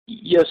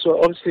Yeah,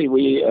 so obviously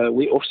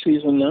we're off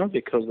season now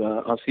because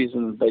our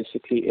season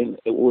basically it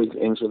always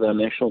ends with our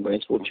National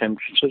Baseball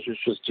Championships,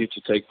 which is due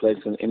to take place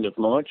in the end of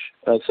March.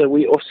 So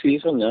we're off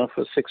season now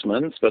for 6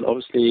 months, but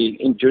obviously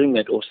during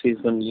that off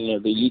season,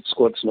 the youth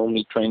squads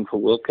normally train for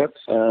World Cups.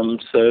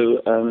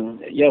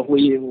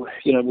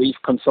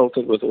 We've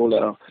consulted with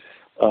all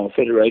our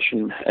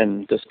federation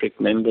and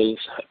district members,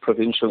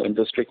 provincial and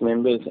district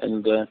members,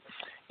 and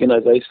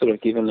they sort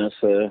of given us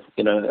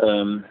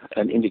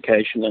an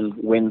indication on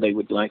when they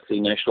would like the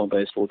National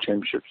Baseball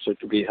Championships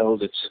to be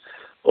held. It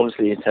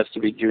has to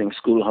be during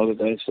school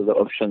holidays, so the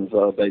options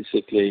are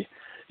basically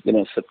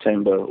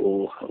September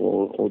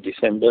or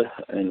December,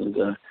 and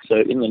so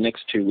in the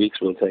next 2 weeks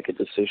we'll take a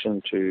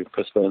decision to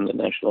postpone the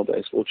National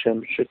Baseball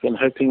Championship, and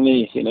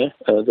hopingly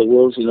the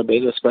world's in a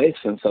better space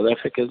and South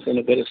Africa's in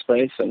a better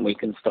space, and we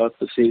can start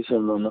the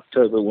season on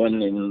October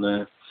 1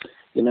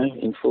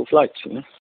 in full flight.